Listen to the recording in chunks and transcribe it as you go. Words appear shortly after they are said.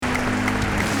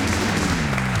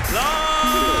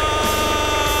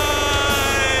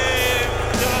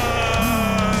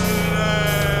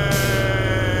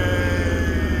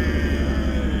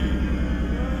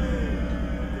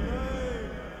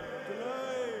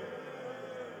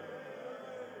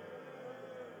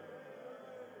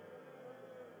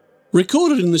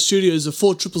Recorded in the studios of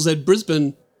 4ZZZ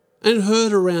Brisbane and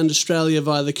heard around Australia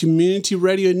via the Community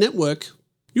Radio Network,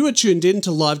 you are tuned in to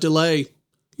Live Delay,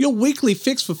 your weekly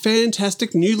fix for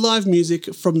fantastic new live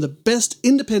music from the best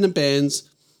independent bands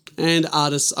and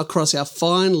artists across our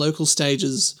fine local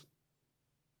stages.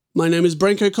 My name is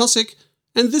Branko Kosick,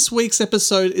 and this week's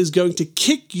episode is going to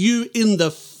kick you in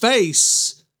the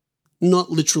face.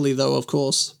 Not literally though, of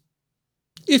course.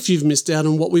 If you've missed out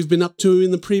on what we've been up to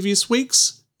in the previous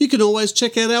weeks, you can always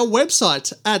check out our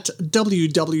website at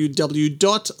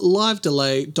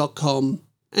www.livedelay.com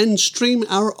and stream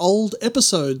our old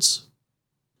episodes.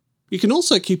 You can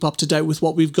also keep up to date with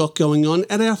what we've got going on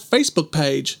at our Facebook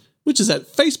page, which is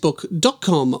at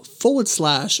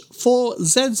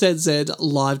facebook.com/4ZZZ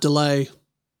Live Delay.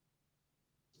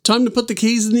 Time to put the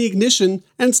keys in the ignition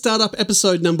and start up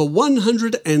episode number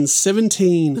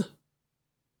 117.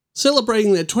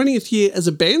 Celebrating their 20th year as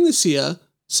a band this year,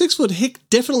 6 Foot Hick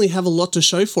definitely have a lot to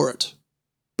show for it.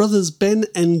 Brothers Ben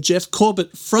and Jeff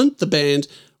Corbett front the band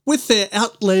with their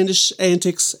outlandish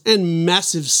antics and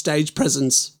massive stage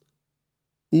presence.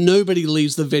 Nobody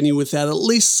leaves the venue without at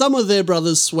least some of their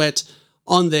brothers' sweat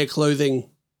on their clothing.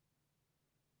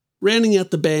 Rounding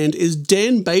out the band is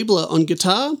Dan Babler on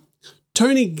guitar,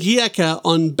 Tony Giacca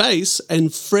on bass,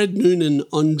 and Fred Noonan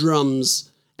on drums.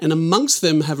 And amongst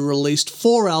them have released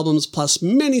 4 albums plus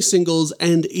many singles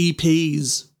and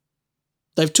EPs.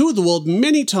 They've toured the world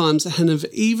many times and have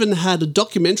even had a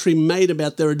documentary made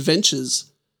about their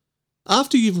adventures.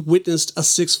 After you've witnessed a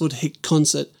 6 Foot Hick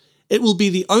concert, it will be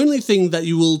the only thing that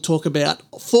you will talk about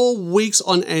for weeks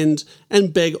on end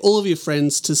and beg all of your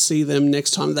friends to see them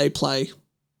next time they play.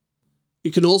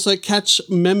 You can also catch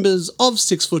members of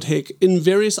 6 Foot Hick in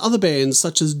various other bands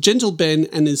such as Gentle Ben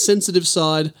and His Sensitive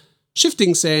Side,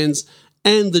 Shifting Sands,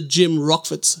 and the Jim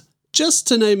Rockforts, just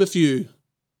to name a few.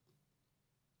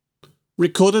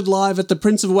 Recorded live at the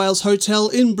Prince of Wales Hotel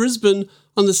in Brisbane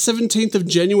on the 17th of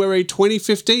January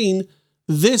 2015,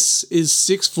 this is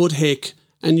 6 Foot Hick,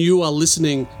 and you are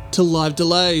listening to Live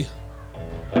Delay.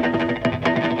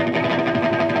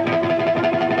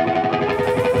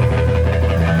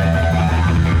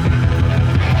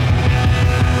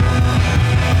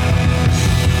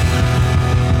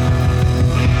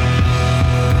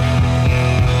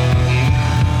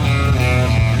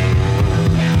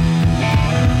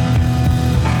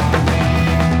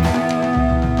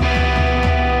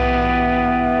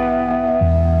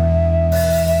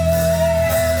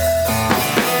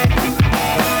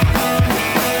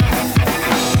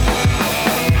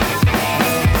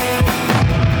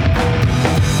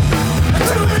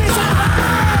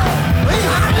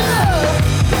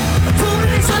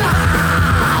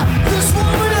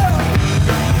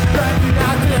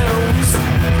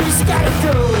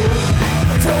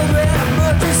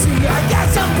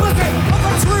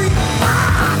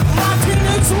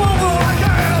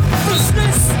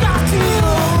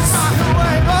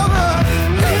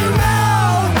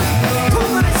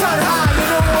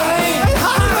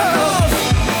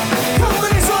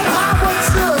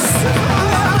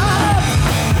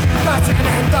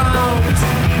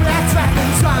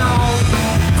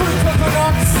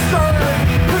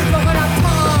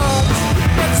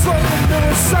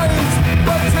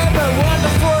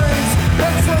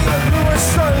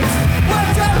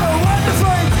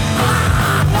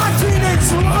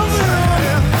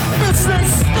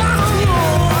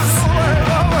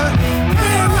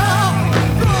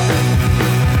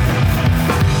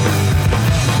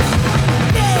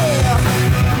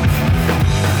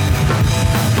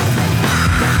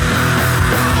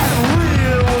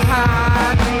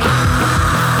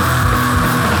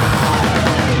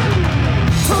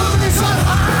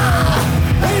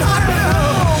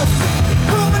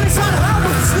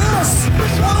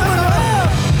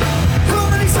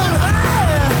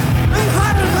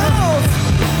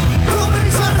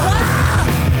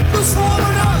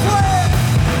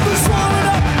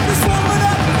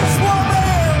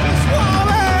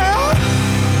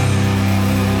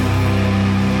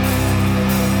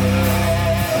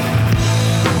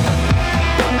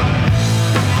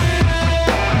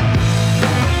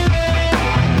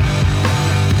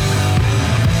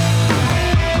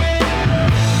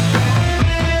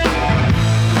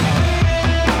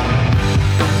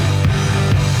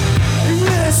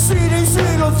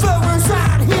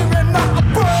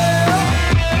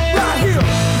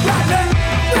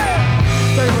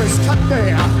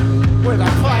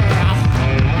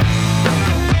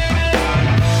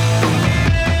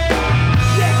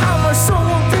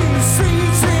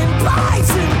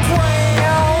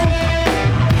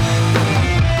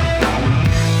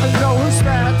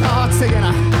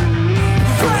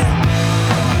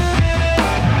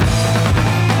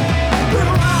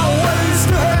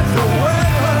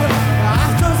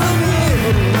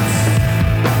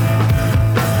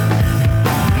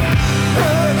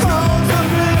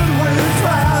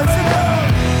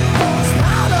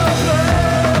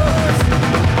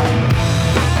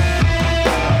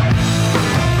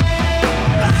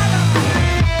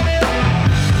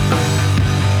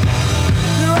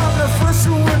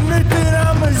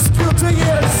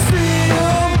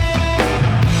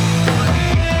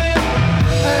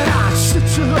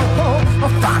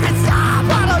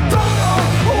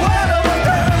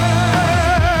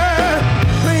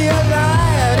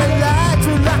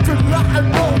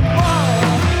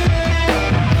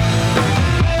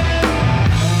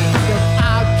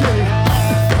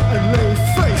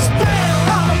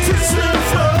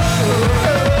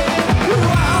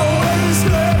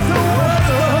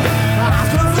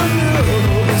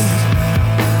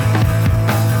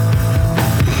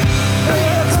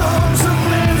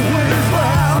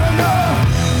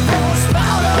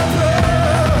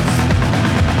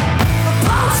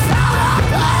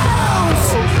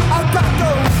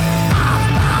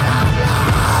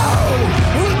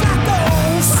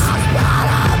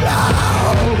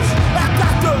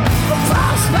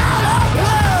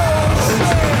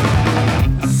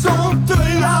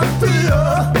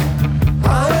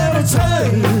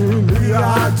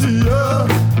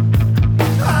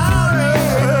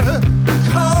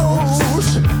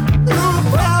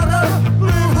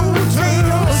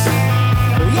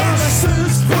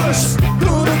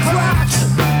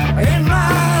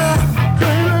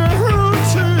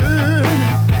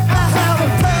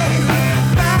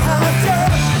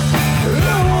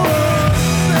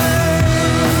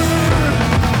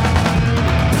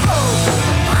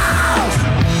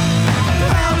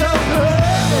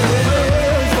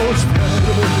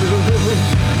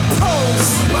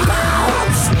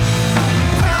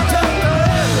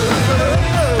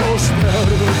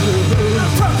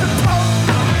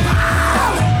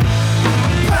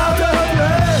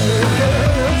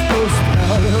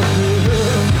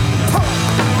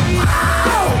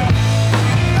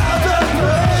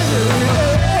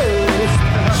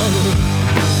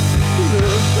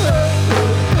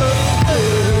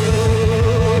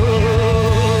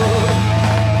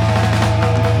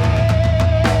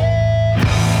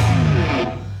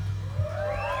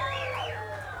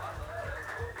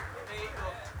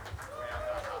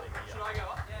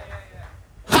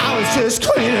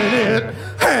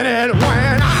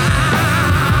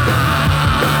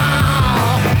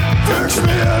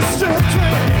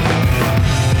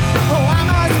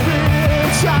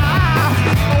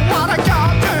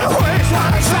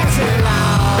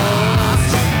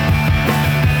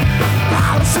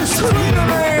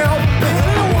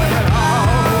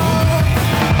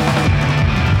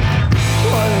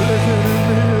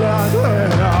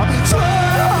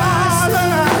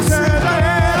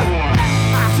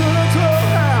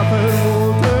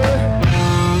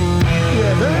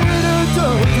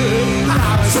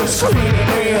 just tweeted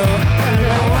me and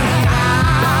it went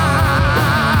out.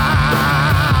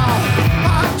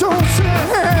 I don't see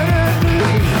it.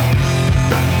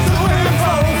 The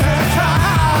info that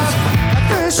comes.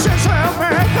 This is a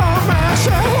make a mess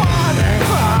and warning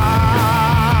cry.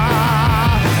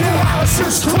 I was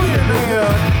just tweeting me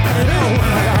and it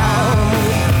went out.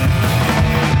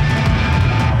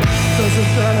 Doesn't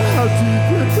matter how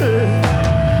deep it is.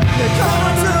 You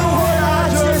can't do what I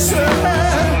just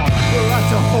said. You like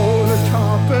to hold a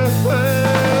carpet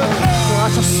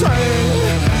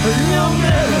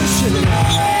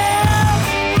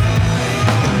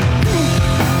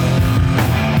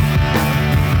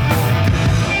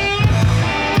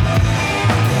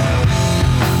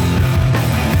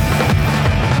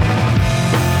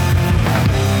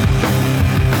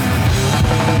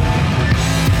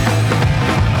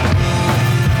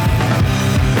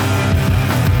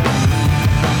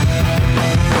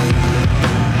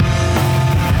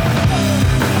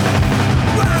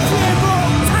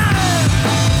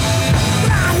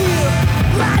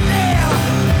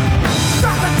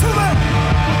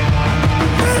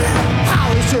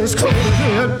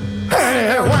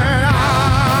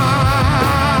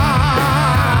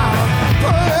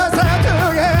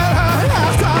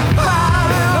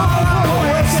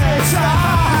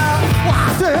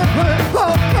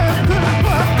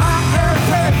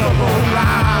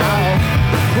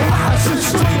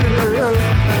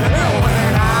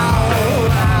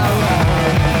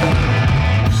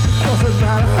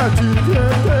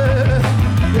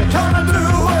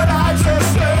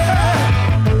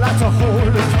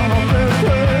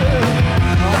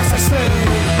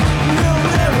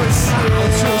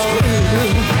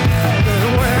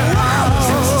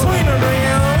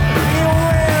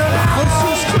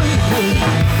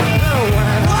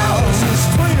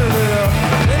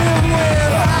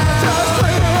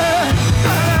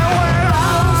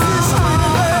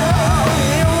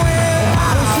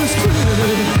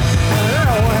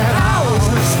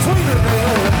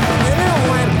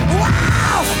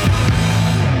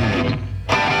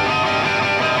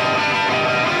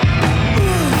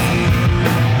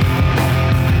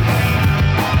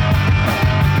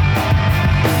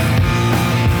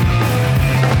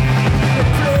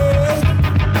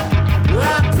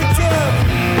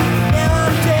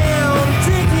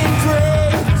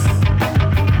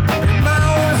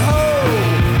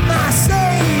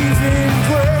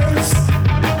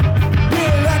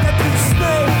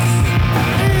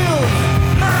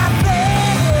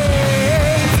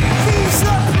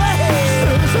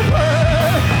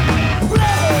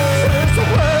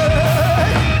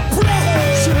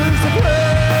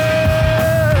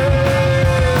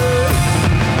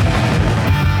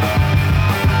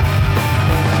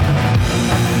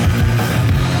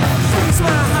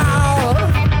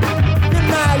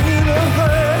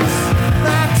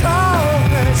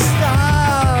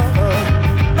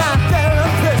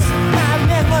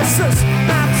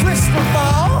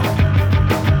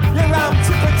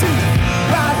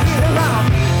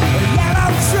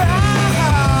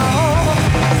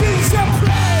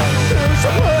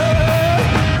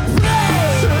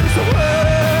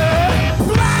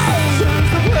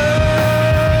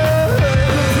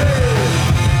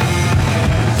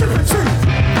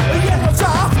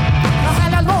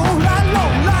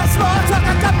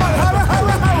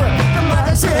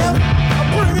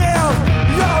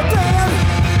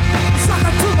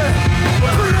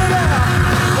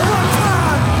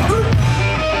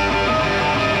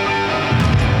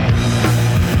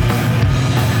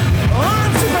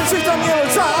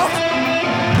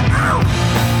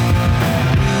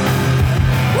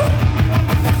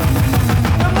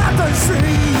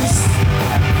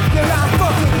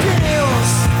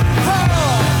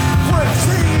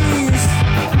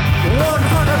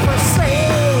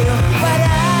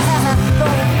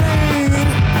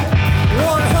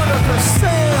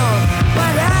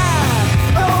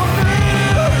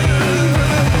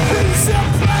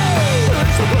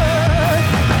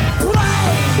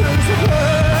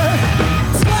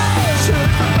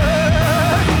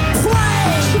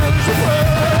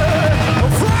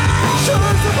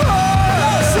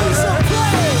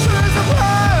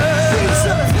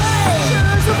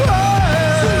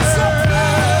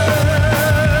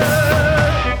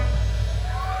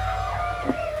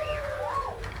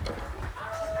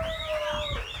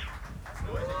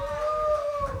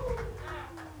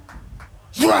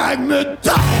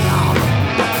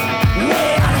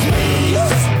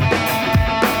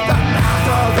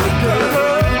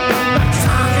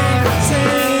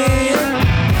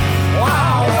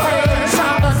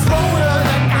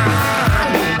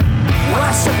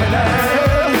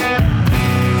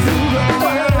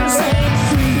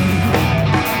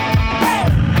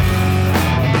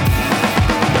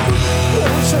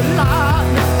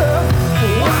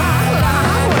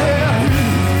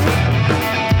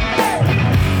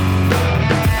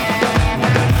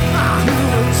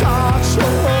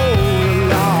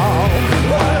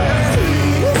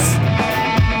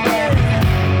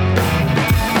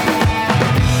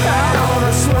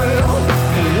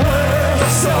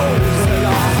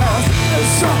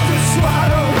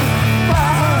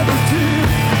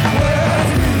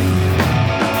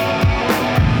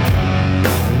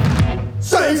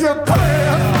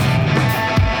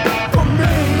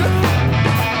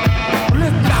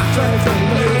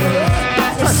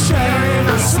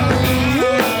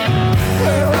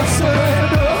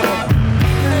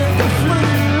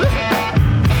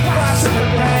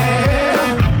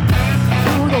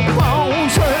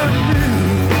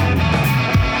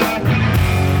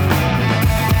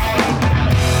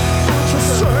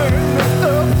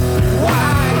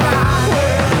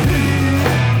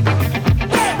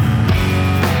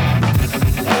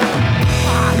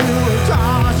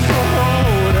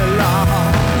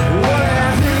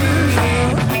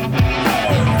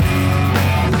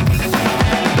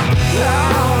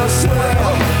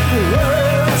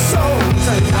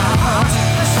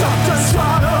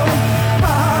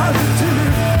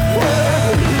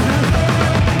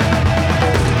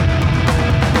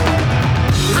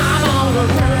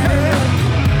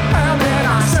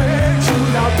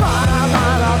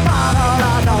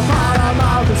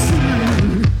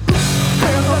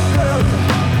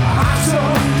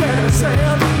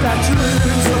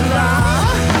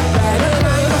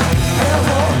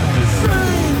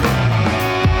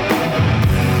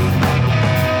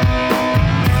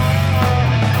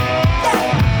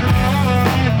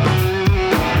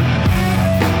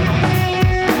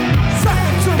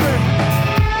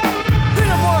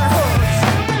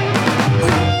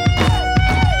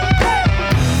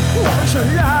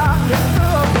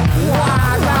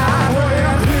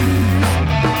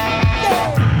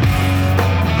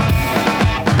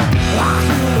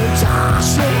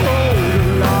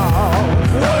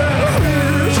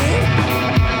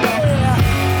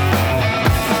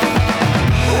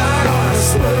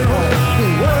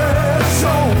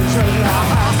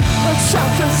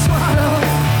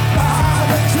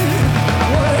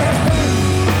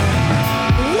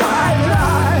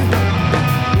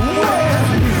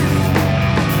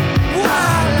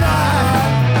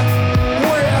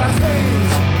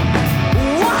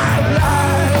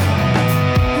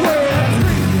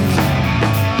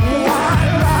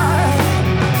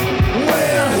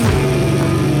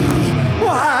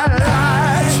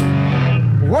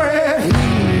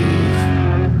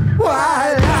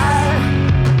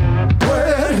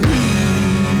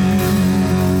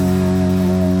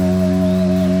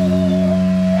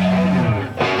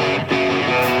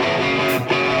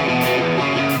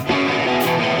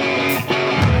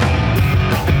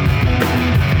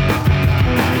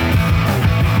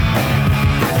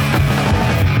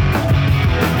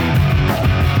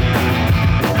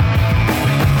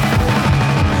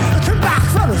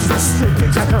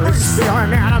Cigarettes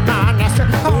spilling out of my nest.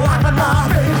 I'm wiping my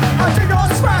feet. I did no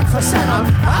breakfast and I'm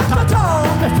at the door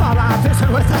before I visit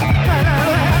with the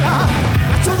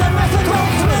to the mythical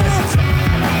clinic.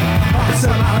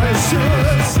 Some of his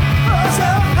shoes.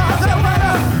 Nothing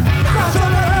better.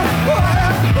 Nothing better.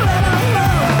 Let him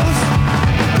loose.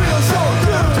 Feels so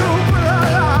good to be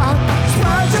alive.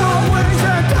 Spread your wings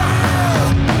and die.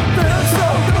 Feels so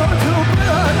good to be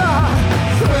alive.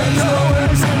 Spread your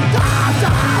wings and die.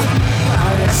 Fly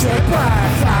the ship burn.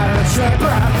 Fly the ship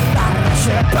burn. Fly the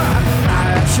ship burn. Fly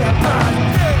the ship burn.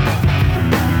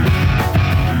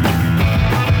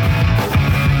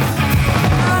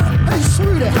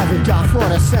 Sweetie, have you got for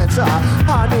the center?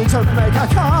 I need to make a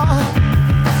call.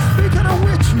 Speaking of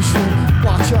which, you should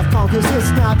watch your phone, cause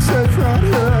it's not safe from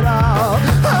here now.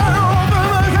 I don't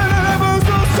believe in ever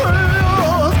so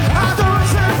serious. After a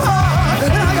simple,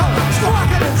 and I go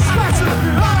squawking and scratching,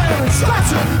 lying and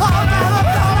scratching, all down the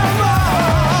bottom.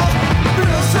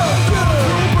 Feels so good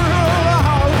to be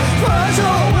alive. Spread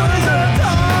your wings and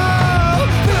die.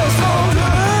 Feels so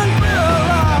good to be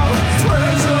alive.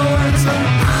 Spread your wings and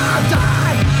die.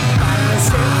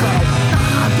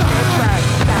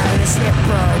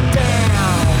 Slipper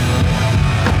down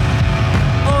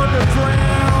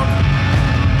underground.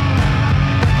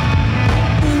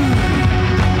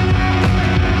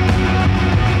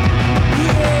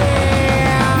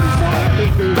 Yeah.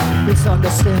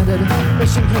 Misunderstanding.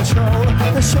 Mission control.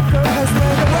 The shipper has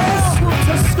landed. Swoop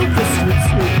to scoop the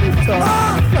sweet talk.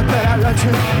 Look at that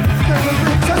legend. Never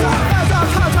reach as our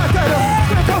contractor.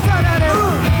 We go find out it.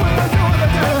 When we're doing the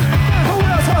deal. Who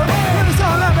else? It's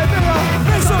all let me do.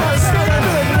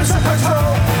 Misunderstanding. Mission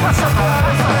control. What's up,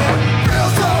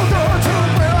 feels so good to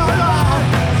be alive.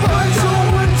 Find your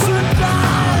wings and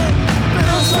die.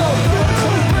 Feels so good to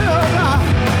be alive.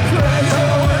 Find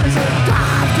your wings and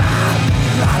die.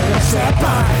 Fly the ship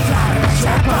on, fly the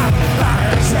ship on, fly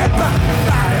the ship on.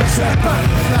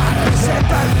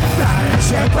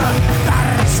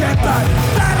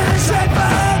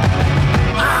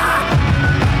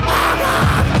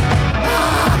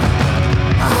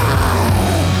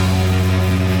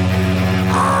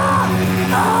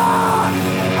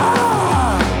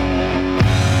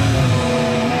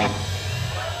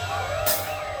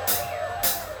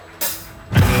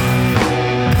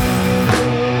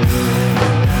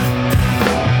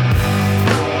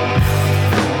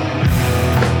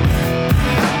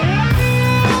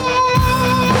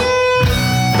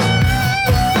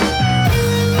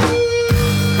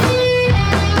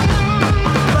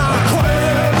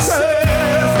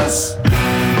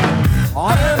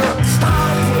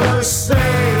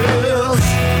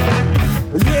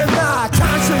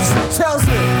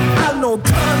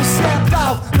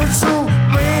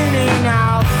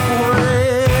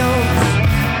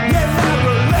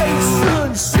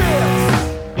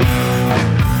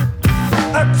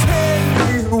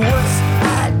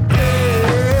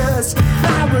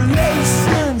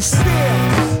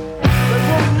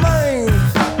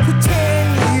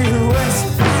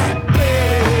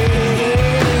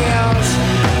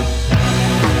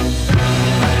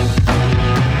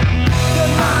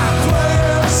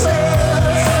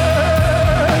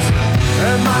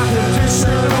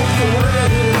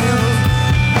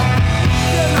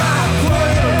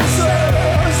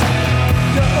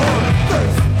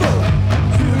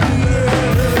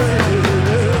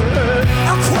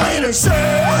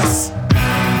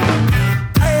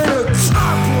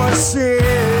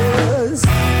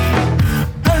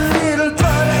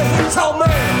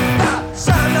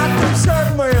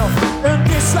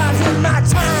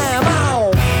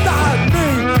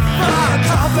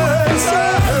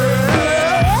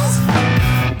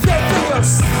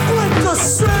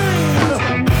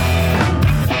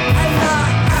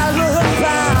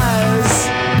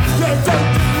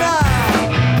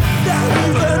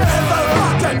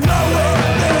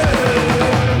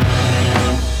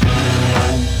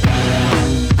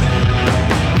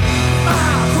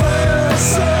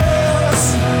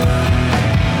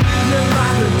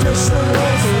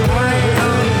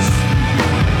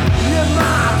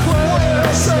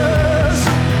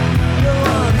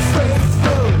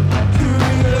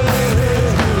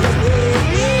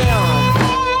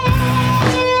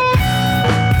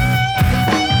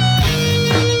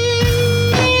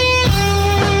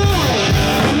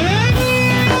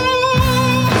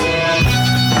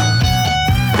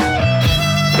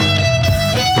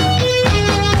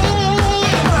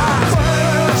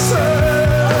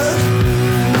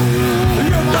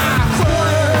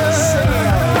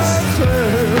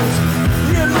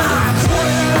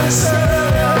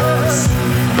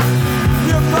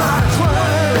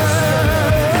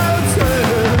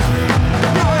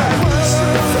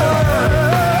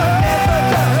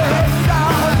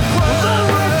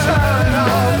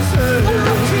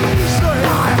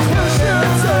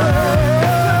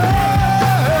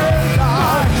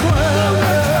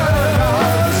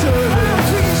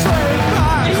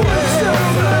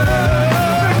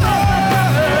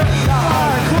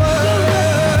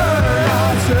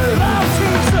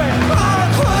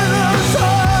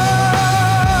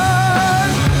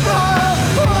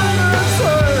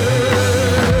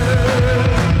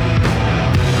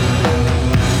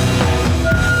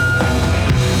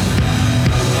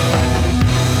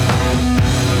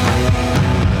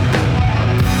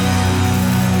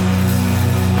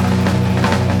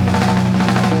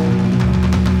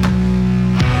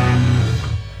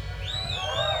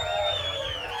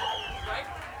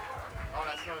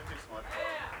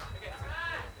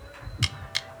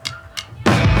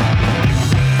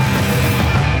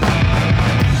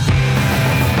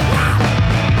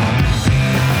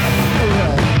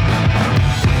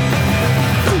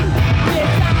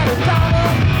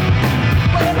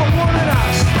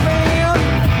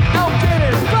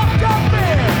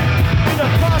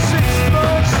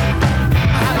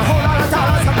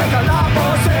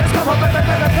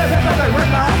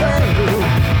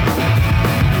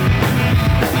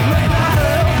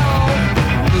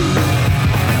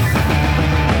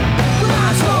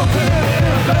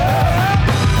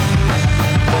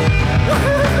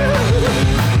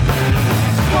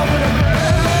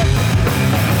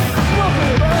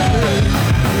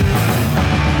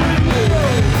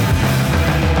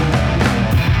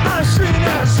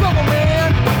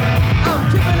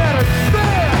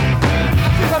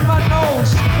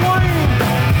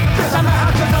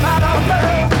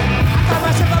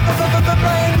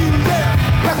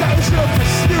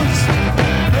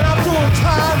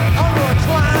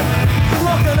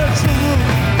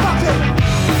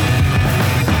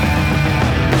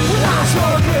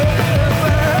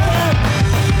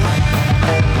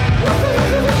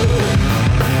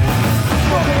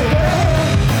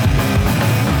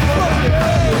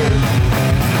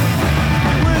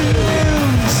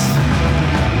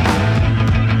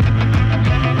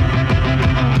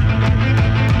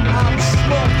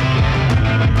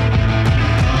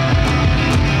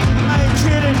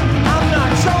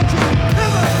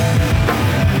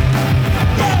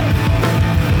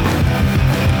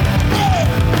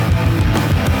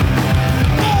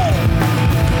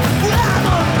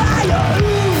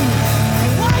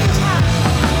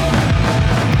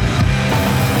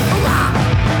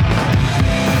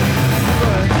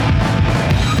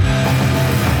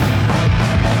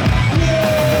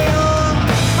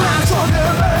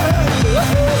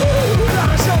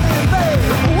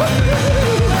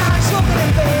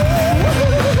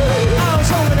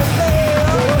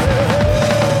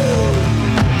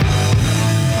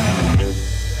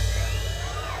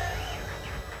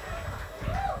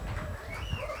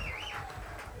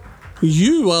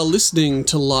 You are listening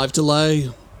to Live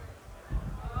Delay.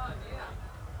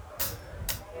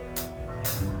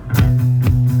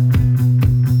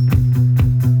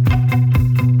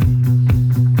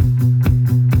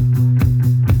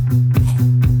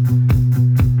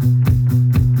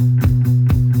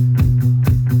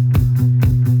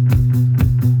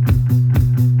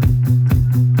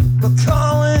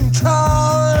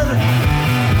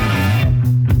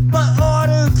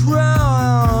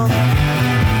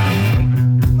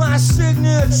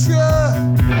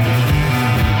 Signature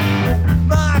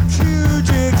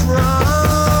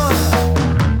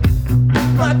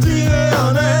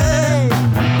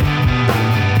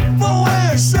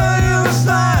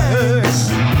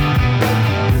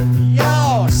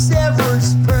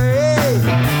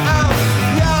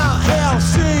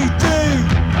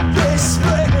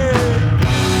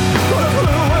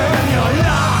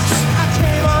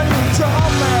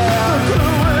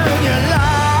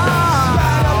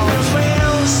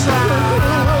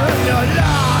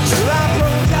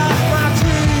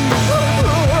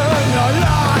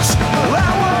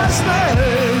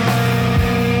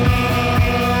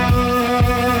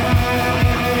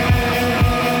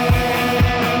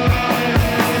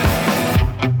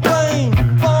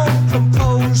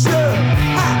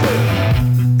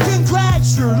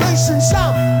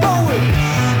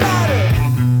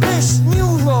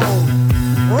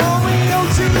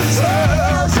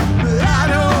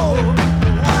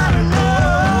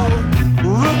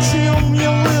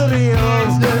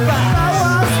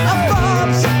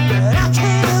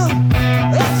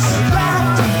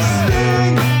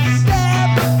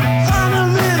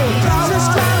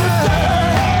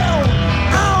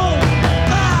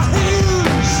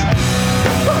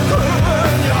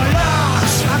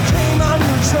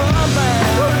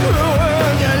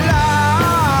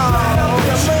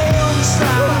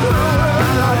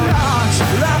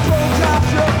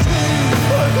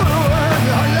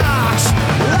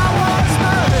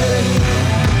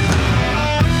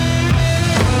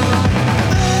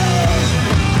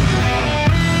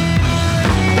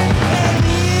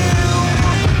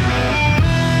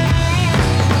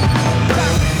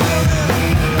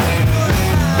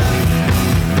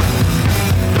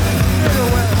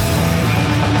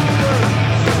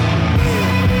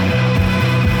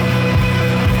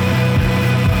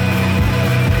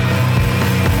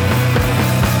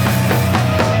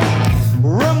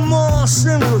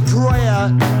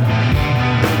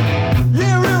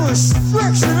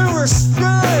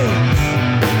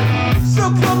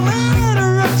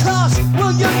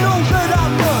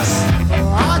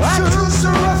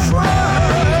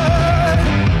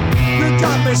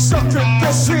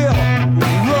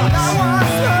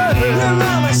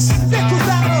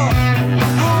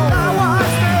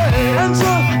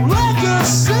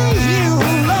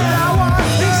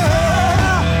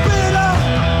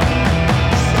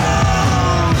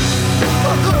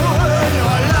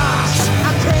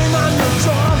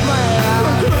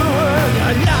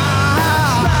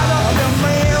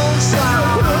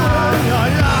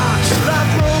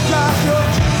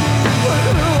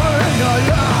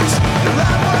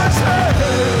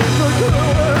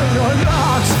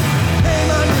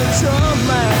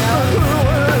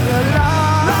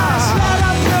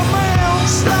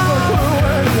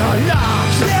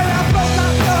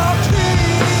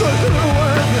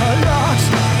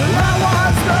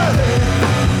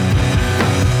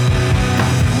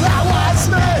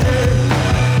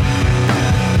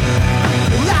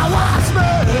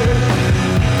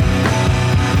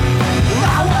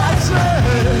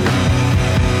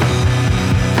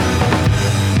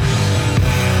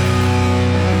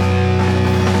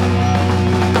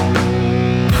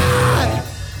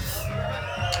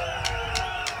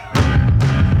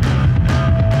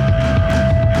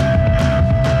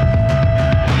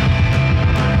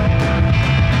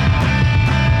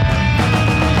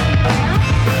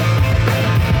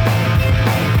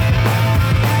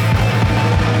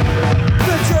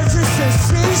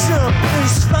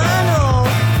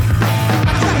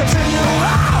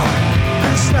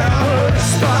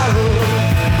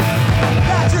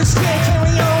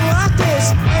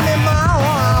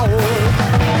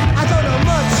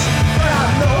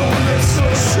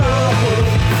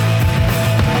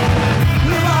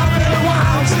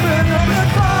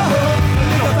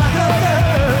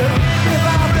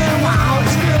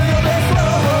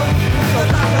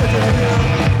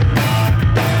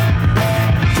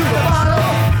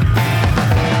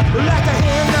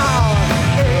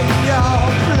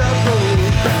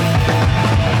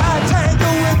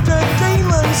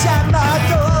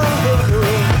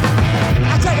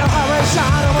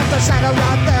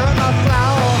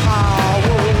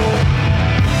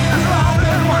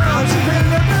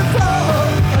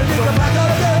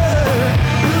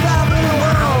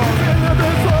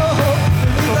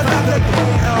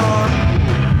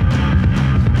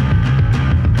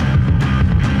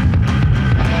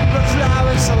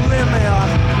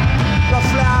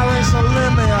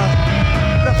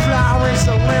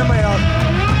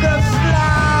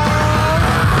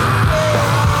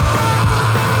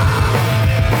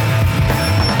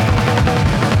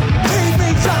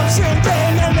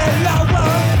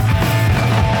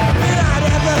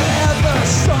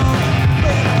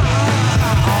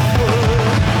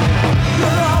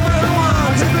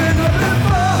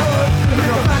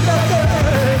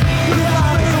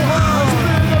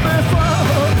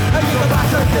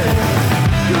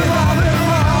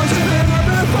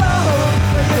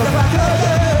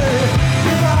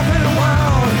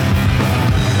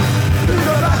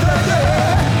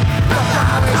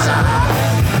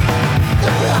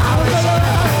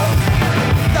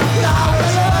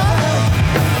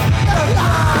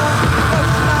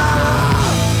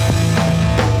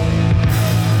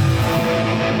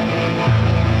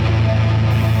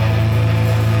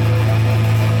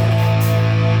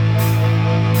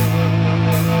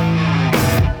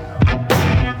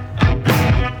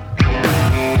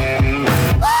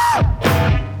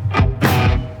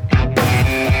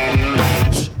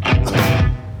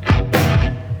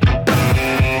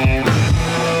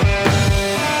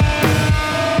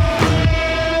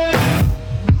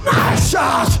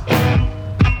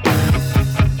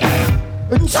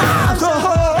Times are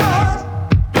hard.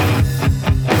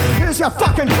 Here's your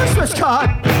fucking Christmas card.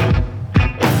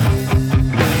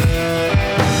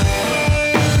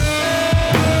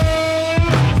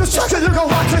 The second you go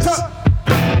watch it up.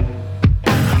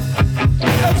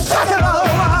 The second all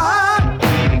right.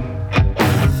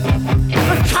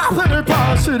 The carpenter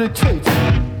bars to the cake.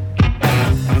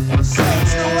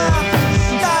 Saints no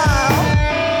style.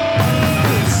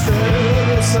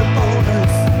 Instead it's a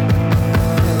bonus.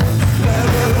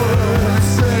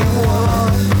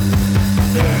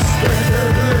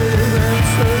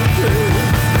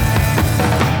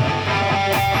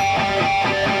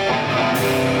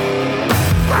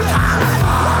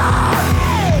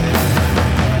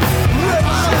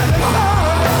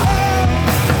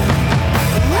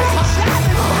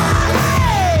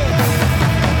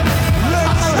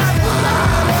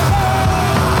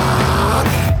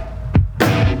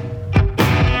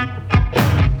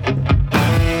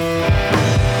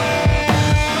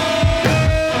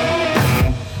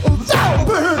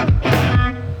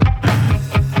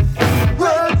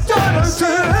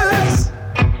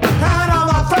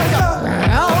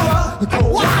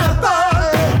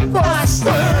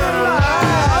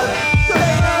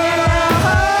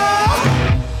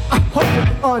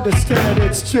 Understand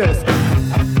it's just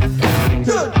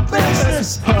good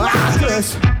business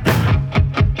practice.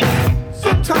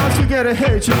 Sometimes you get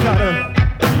ahead, you gotta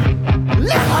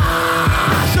live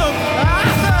some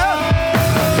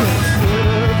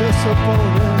consider this a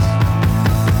bonus.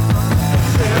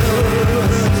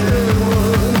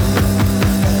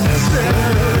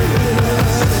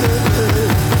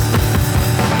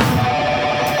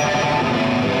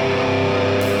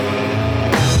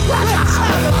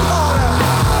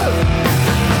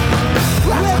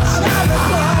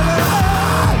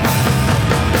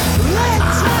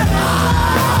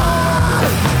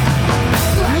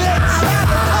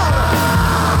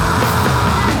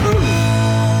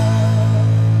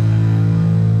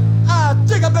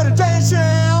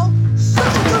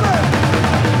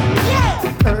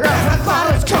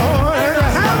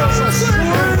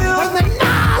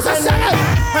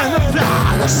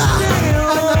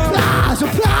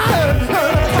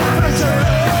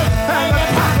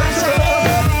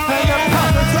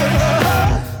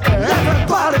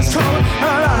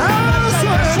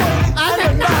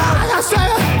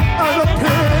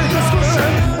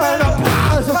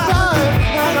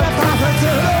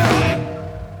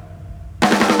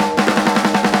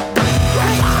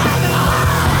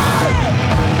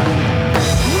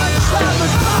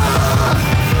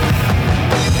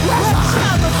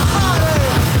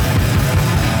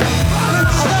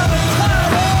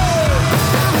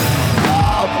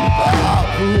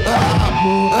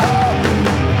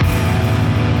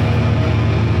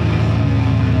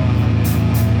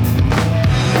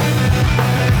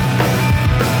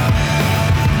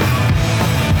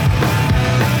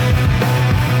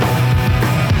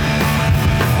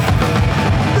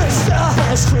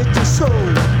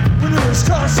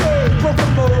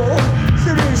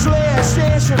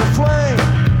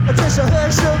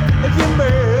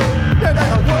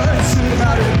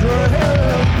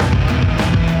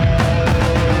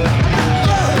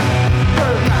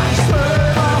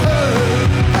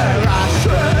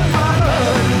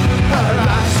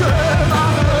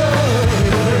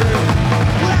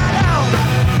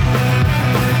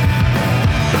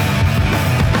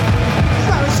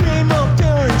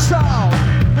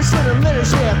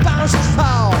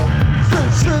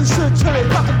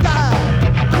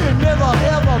 Never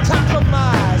ever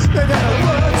compromise. They never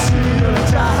work to your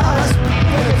jobs.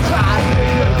 They cry.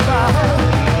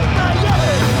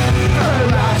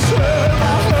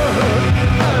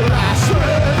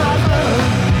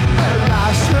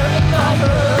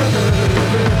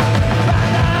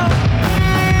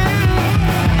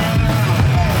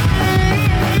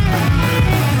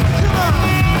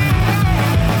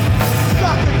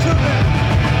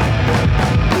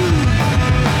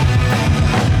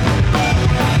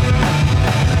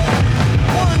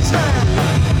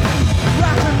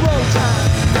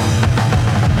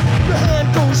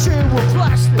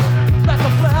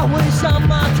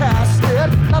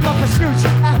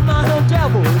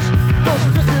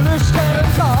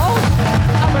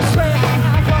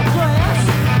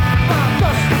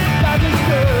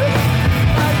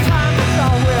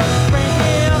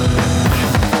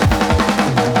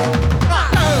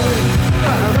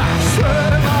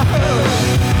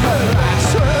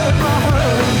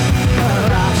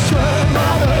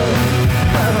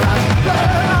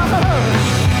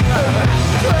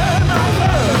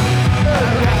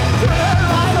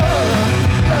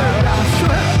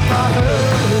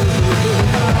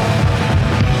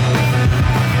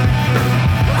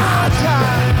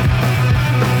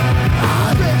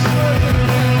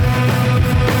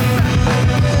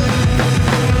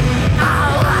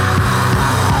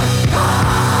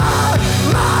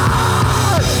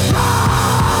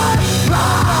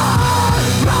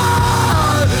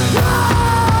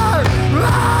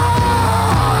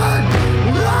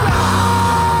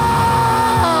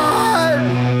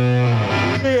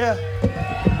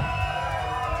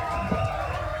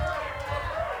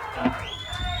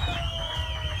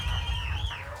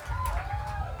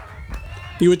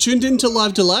 You are tuned in to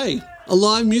Live Delay, a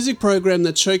live music program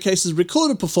that showcases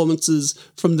recorded performances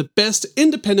from the best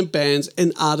independent bands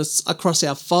and artists across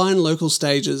our fine local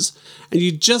stages. And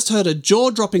you just heard a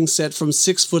jaw-dropping set from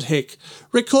 6 Foot Hick,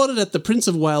 recorded at the Prince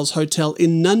of Wales Hotel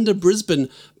in Nunda, Brisbane,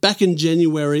 back in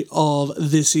January of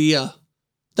this year.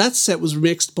 That set was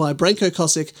mixed by Branko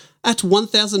Kosick at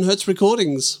 1000 Hertz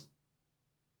Recordings.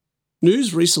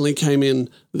 News recently came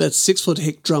in that 6 Foot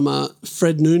Hick drummer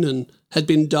Fred Noonan had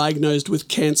been diagnosed with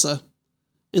cancer,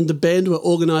 and the band were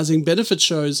organising benefit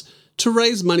shows to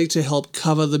raise money to help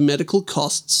cover the medical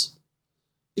costs.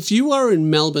 If you are in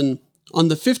Melbourne on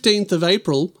the 15th of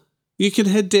April, you can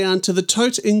head down to the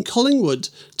Tote in Collingwood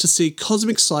to see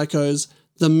Cosmic Psychos,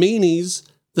 The Meanies,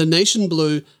 The Nation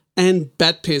Blue and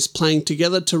Bat Piss playing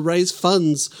together to raise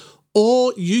funds,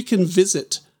 or you can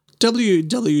visit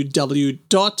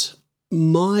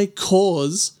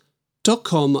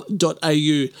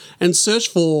www.mycause.com.au and search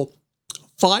for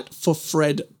Fight for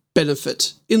Fred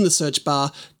Benefit in the search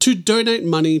bar to donate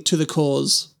money to the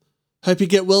cause. Hope you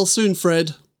get well soon,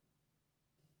 Fred.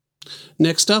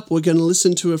 Next up, we're going to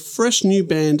listen to a fresh new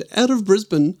band out of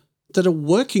Brisbane that are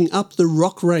working up the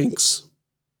rock ranks.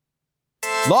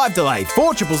 Live Delay,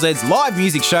 4ZZ's live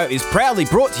music show is proudly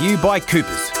brought to you by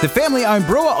Coopers, the family-owned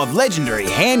brewer of legendary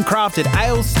handcrafted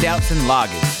ales, stouts and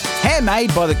lagers.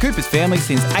 Handmade by the Coopers family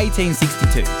since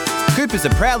 1862. Coopers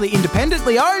are proudly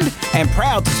independently owned and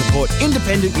proud to support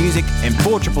independent music and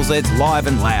 4ZZ's Live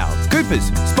and Loud.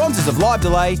 Coopers, sponsors of Live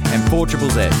Delay and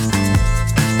 4ZZ's.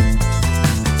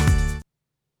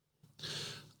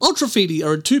 Ultrafeety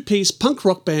are a two-piece punk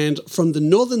rock band from the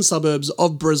northern suburbs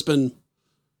of Brisbane.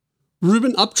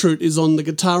 Ruben Uptroot is on the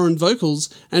guitar and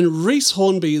vocals, and Reese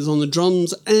Hornby is on the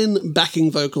drums and backing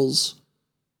vocals.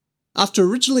 After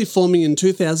originally forming in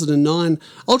 2009,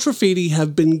 Ultrafeety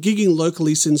have been gigging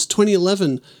locally since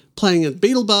 2011, playing at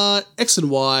Beetle Bar, X &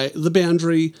 Y, The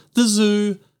Boundary, The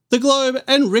Zoo, The Globe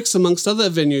and Rick's amongst other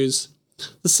venues.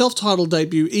 The self-titled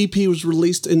debut EP was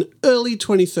released in early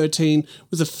 2013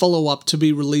 with a follow-up to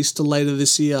be released later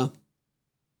this year.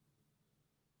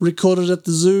 Recorded at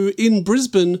The Zoo in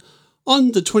Brisbane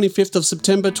on the 25th of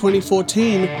September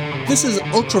 2014, this is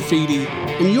Ultrafeety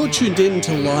and you're tuned in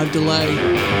to Live Delay.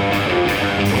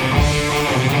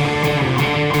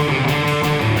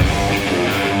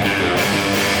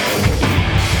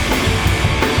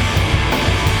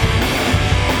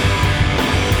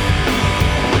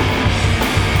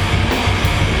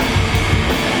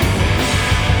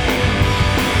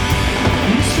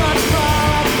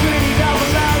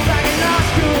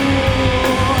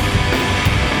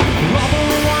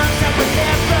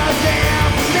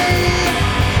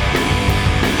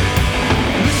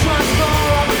 This one's for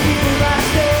all the people.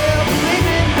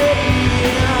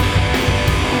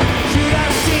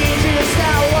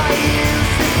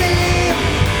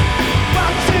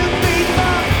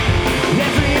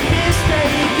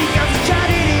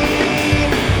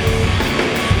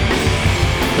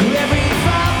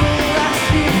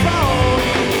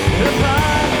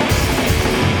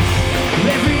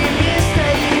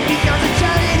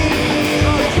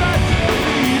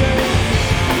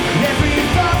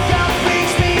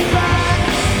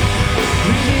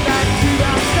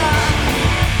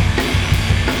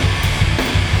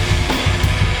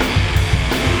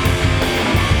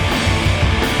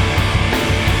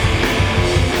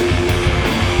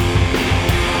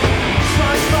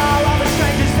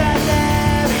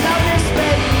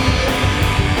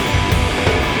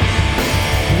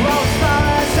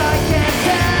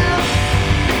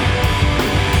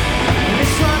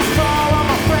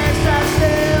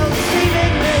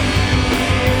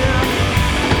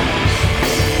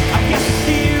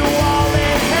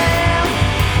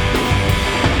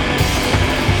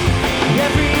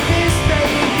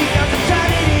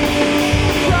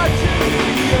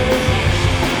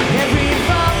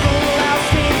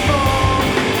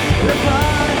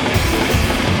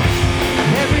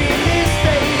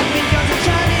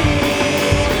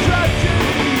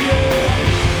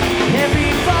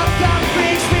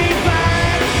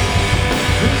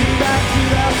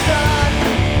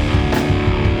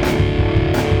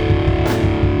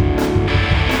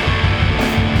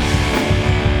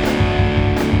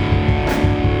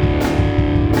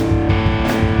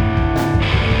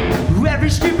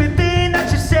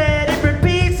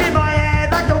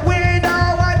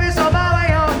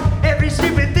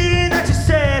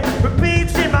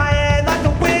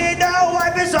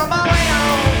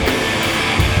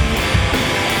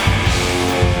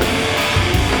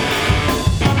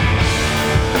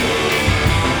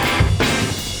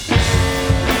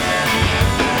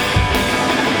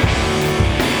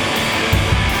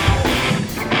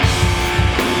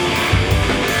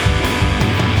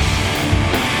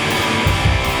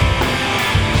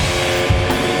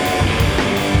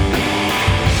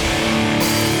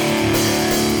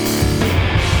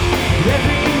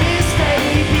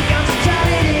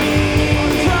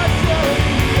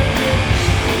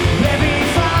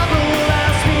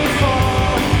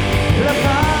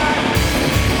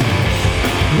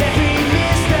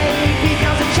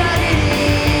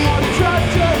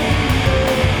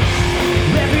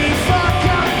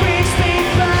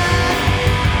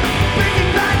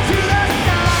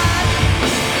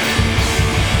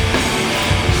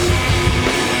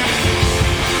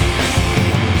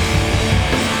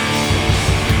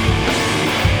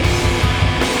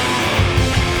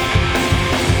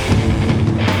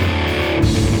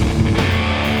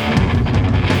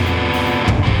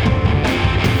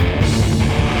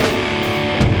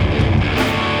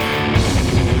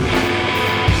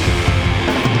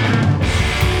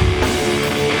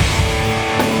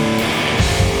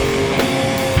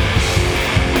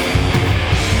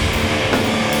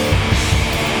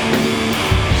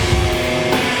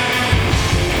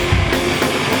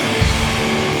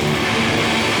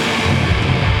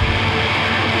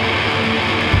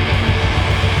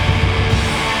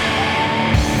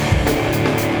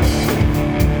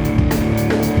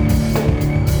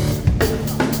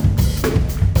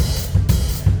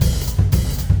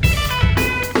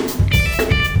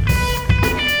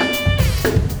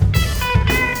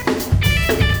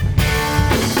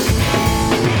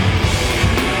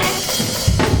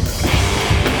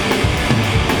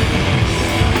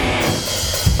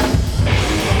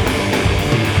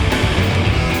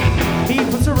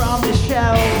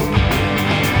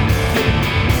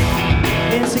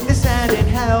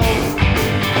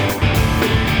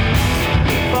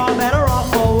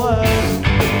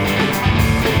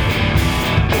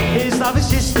 love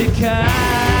is just a curse.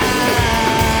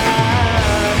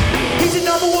 He's a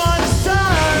number one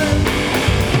son.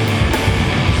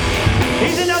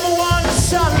 He's a number one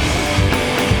son.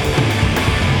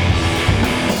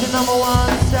 He's a number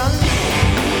one son.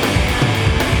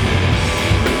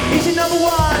 He's a number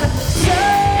one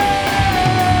son.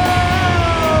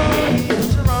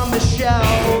 He's on the show.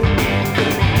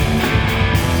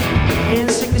 In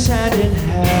sickness and in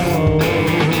hell.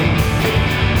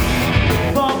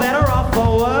 For better or for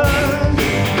worse.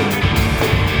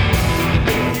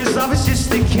 His love is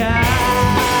just a cat.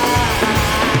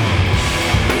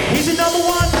 He's a number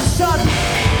one son.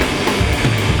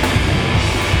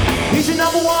 He's a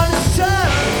number one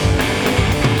son.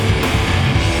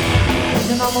 He's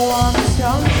a number one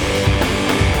son.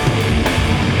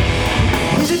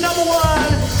 He's a number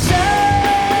one son.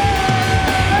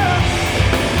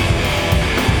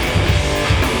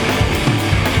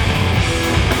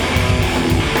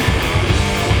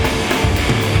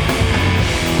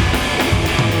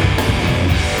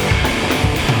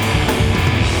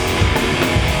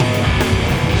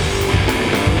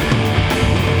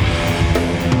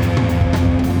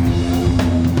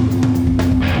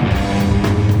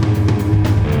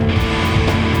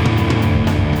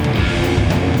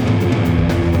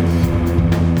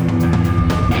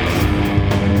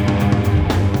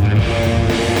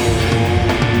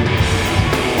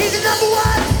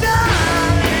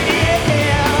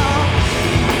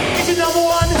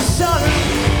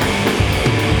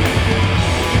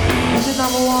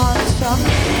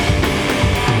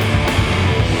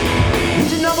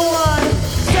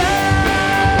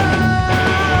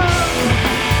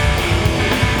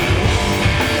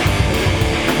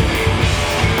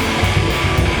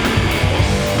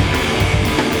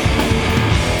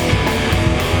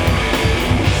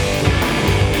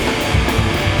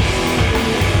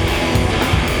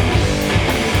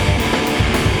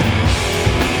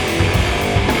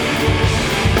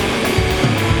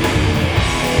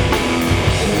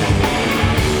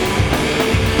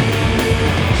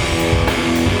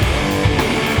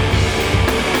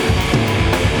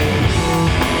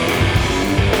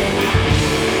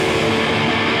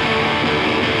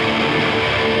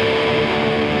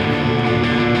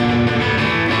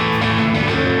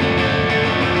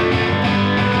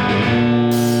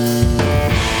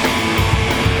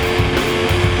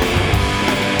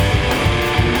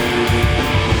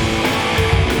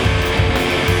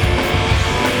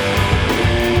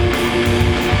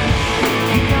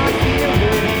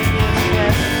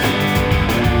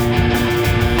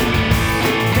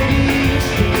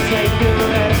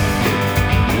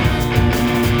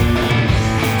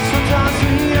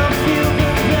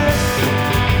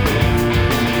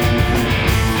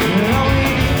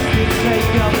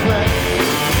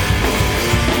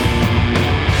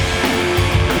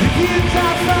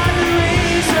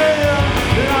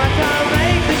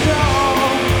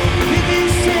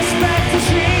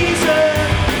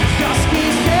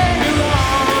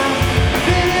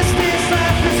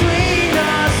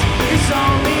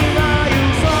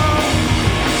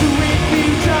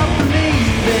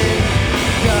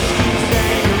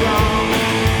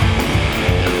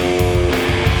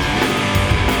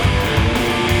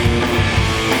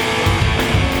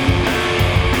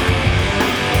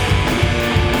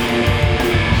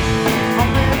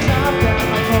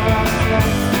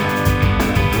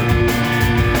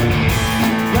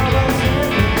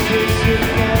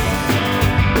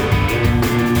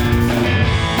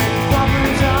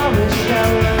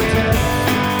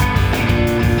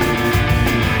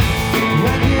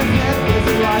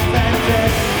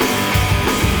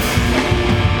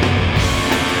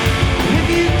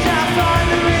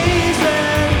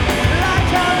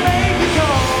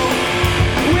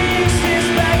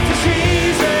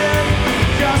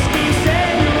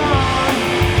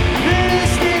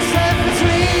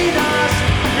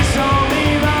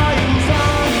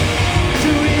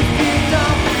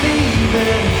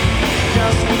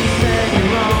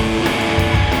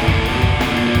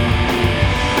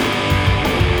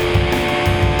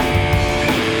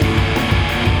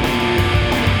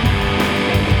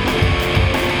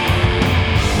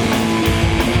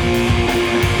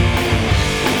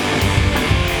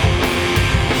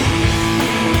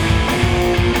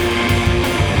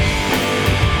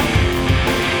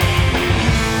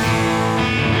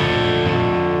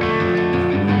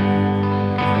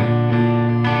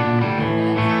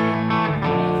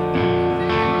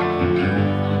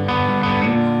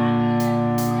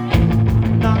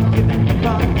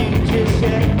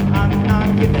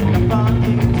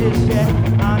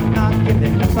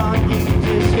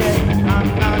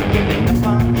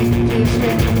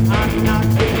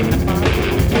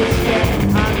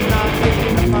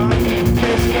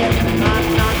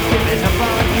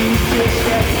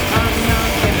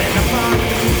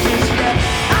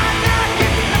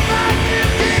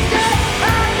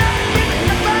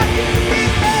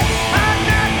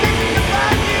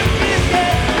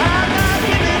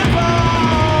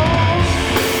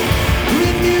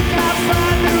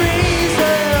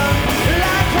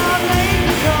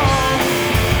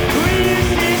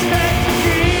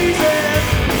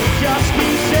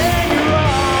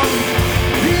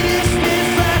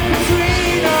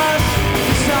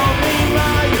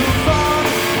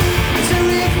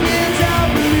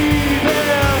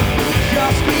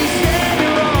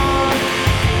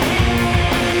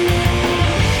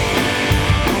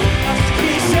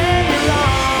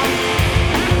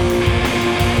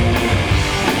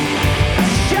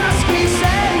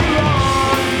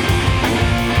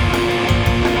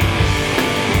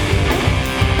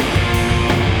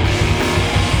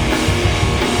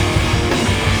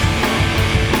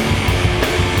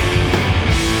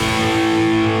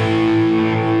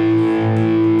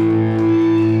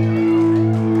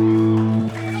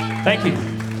 Thank you.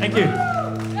 Thank you.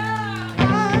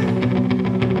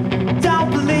 Don't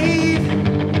believe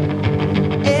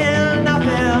in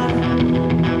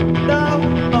nothing no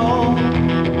more.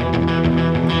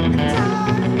 I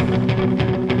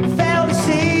fail to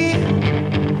see,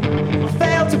 I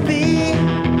fail to be,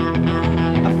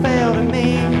 I fail to me.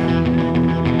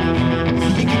 So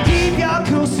you can keep your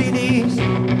cool CDs,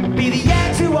 be the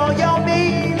end to all your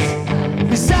means.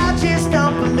 'Cause I just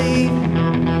don't believe,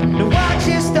 no, I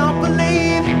just don't believe.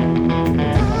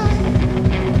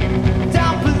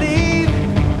 Don't believe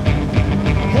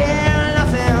in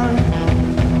nothing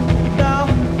no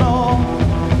more.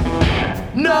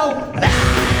 No.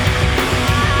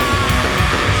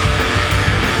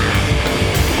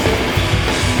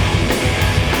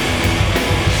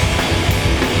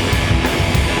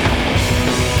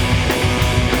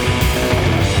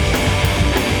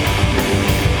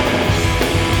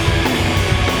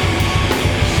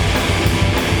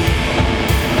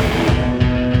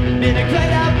 Been a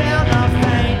great outbound of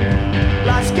pain.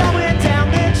 Life's going down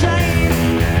the drain.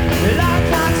 And I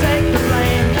can't take the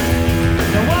blame.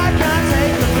 No, I can't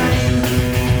take the blame.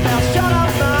 Now shut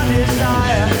up my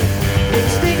desire.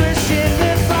 Extinguishing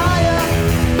the fire.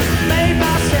 Made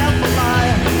myself a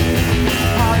liar.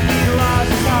 Heartbeat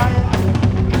rises higher.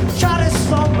 Try to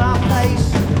slow my pace,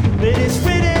 but it's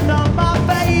written on my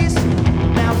face.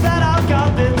 Now that I've got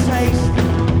the taste,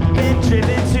 been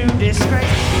driven to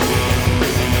disgrace.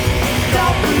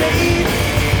 Don't believe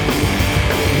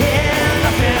in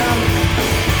nothing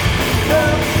no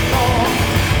more.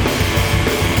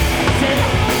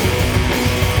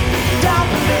 Don't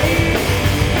believe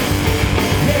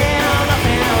in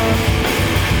nothing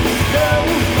no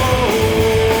more.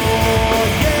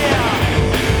 Yeah.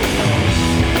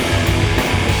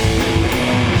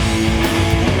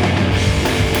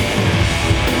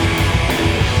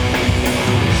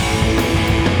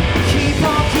 Keep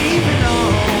on keeping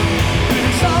on.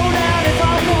 Couldn't slow down if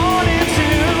I wanted to.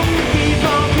 Keep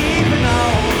on keeping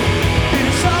on.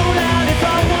 Couldn't slow down if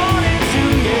I wanted to.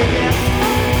 Yeah, yeah.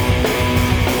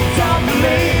 Don't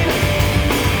believe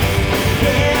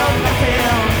in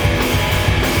nothing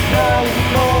no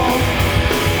more.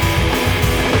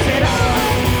 Said I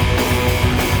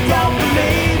don't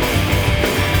believe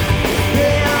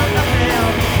in nothing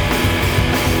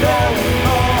no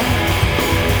more.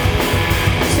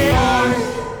 Said I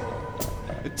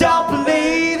don't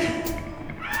believe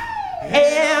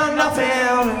in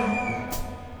nothing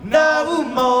no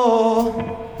more.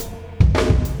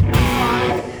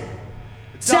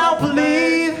 Don't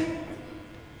believe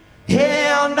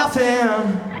in nothing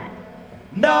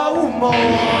no more.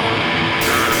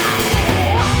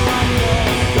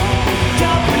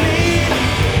 Don't believe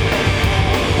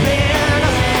in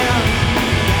nothing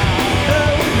no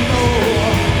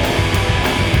more.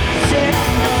 Said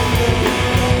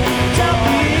don't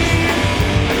believe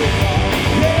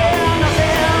in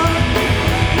nothing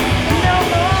no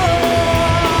more.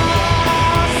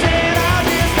 Said I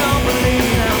just don't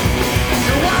believe now.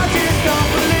 No, I just don't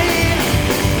believe.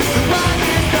 No, I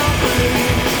just don't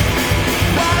believe.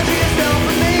 I just don't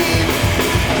believe.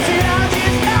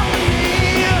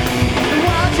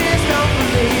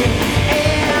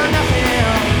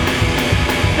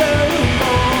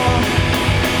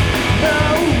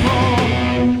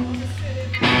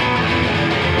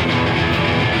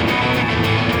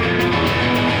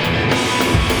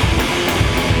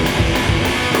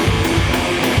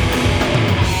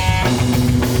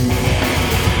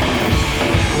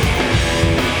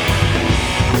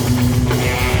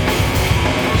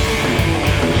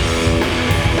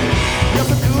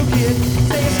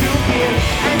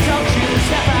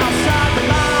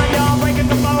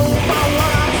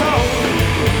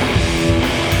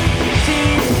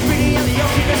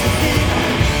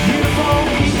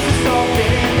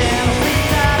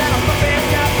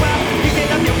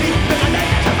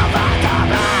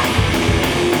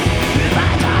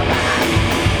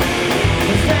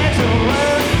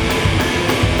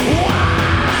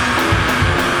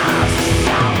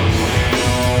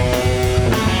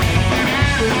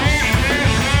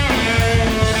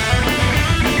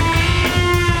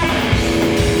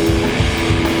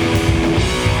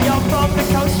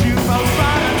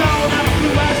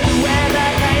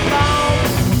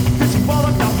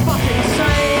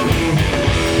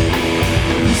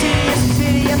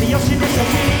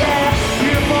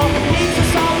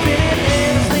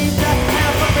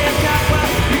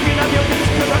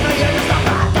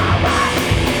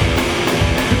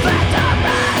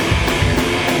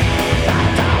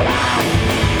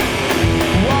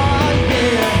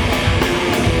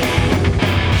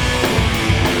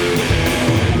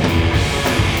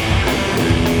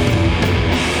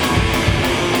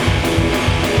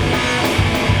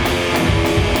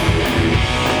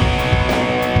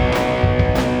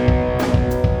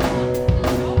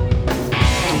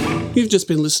 You've just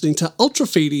been listening to Ultra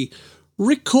Feedy,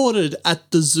 recorded at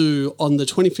the zoo on the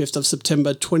 25th of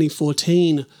September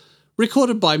 2014,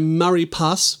 recorded by Murray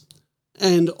Puss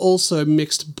and also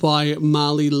mixed by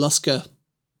Marley Lusker.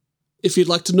 If you'd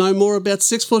like to know more about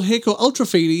 6 Foot Hick or Ultra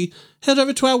Feedy, head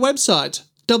over to our website,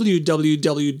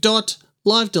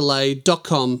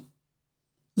 www.livedelay.com.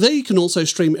 There you can also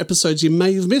stream episodes you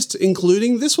may have missed,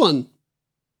 including this one.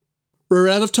 We're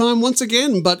out of time once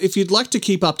again, but if you'd like to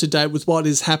keep up to date with what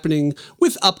is happening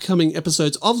with upcoming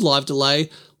episodes of Live Delay,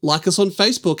 like us on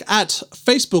Facebook at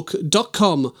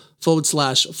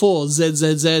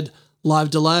facebook.com/4ZZZ Live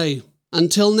Delay.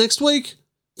 Until next week,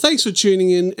 thanks for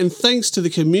tuning in, and thanks to the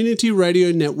Community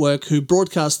Radio Network who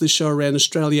broadcast this show around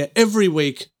Australia every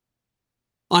week.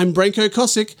 I'm Branko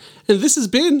Kosick, and this has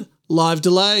been Live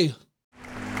Delay.